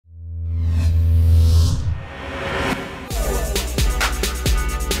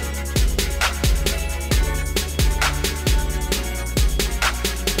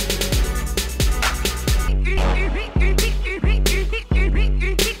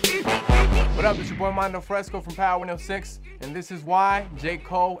What up, it's your boy Mando Fresko from Power 106, and this is why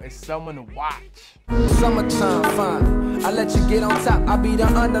J.Cole is someone to watch. Summertime fun, I let you get on top, I be the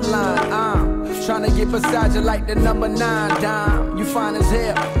underline. I'm trying to get beside you like the number 9 dime. You fine as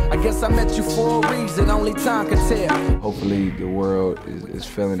hell, I guess I met you for a reason, only time can tell. Hopefully the world is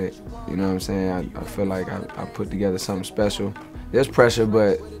feeling it, you know what I'm saying? I feel like I put together something special. There's pressure,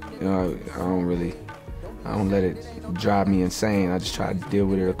 but you know, I don't let it drive me insane. I just try to deal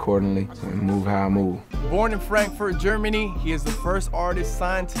with it accordingly and move how I move. Born in Frankfurt, Germany, he is the first artist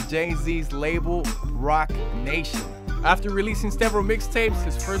signed to Jay-Z's label, Rock Nation. After releasing several mixtapes,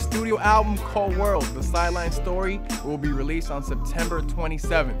 his first studio album, Cold World, The Sideline Story, will be released on September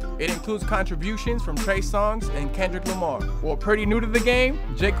 27th. It includes contributions from Trey Songz and Kendrick Lamar. While pretty new to the game,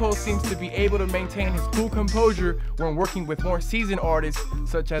 J. Cole seems to be able to maintain his cool composure when working with more seasoned artists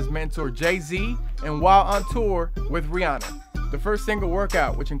such as mentor Jay-Z and while on tour with Rihanna. The first single,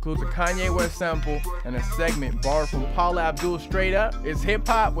 Workout, which includes a Kanye West sample and a segment borrowed from Paula Abdul Straight Up, is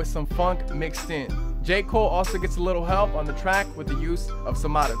hip-hop with some funk mixed in. J. Cole also gets a little help on the track with the use of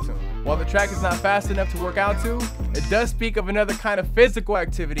some autotune. While the track is not fast enough to work out to, it does speak of another kind of physical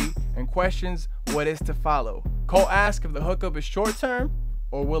activity and questions what is to follow. Cole asks if the hookup is short-term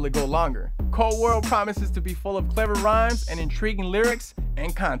or will it go longer. Cold World promises to be full of clever rhymes and intriguing lyrics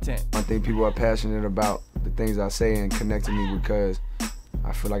and content. I think people are passionate about the things I say and connect to me because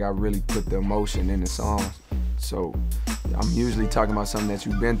I feel like I really put the emotion in the songs. So I'm usually talking about something that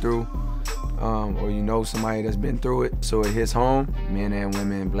you've been through, or you know somebody that's been through it. So it hits home, men and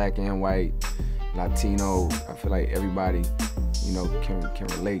women, black and white, Latino. I feel like everybody, you know, can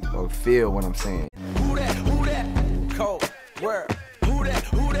relate or feel what I'm saying. Who that, Cold World. Who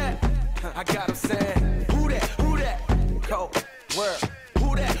that, I got him saying, who that, Cold World.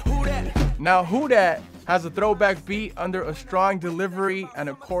 Who that. Now, Who Dat has a throwback beat under a strong delivery and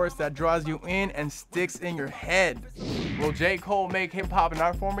a chorus that draws you in and sticks in your head. Will J. Cole make hip-hop an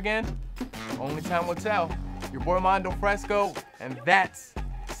art form again? Only time will tell. Your boy Mando Fresko, and that's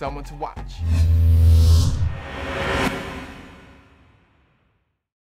someone to watch.